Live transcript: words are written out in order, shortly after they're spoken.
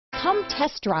Come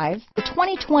test drive the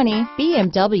 2020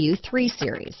 BMW 3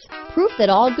 Series. Proof that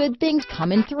all good things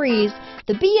come in threes,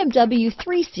 the BMW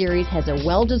 3 Series has a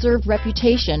well-deserved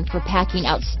reputation for packing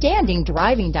outstanding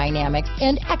driving dynamics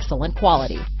and excellent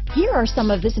quality. Here are some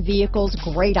of this vehicle's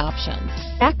great options: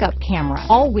 backup camera,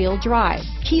 all-wheel drive,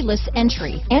 keyless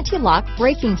entry, anti-lock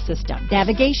braking system,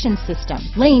 navigation system,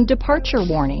 lane departure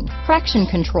warning, traction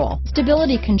control,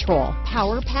 stability control,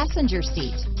 power passenger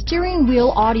seat, steering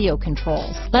wheel audio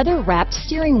controls, leather-wrapped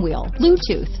steering wheel,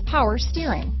 Bluetooth, power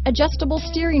steering, adjustable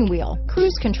steering wheel,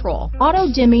 cruise control,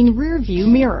 auto-dimming rear view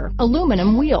mirror,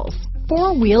 aluminum wheels,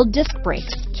 four-wheel disc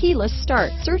brakes, keyless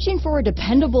start. Searching for a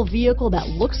dependable vehicle that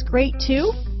looks great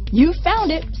too? You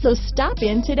found it, so stop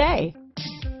in today.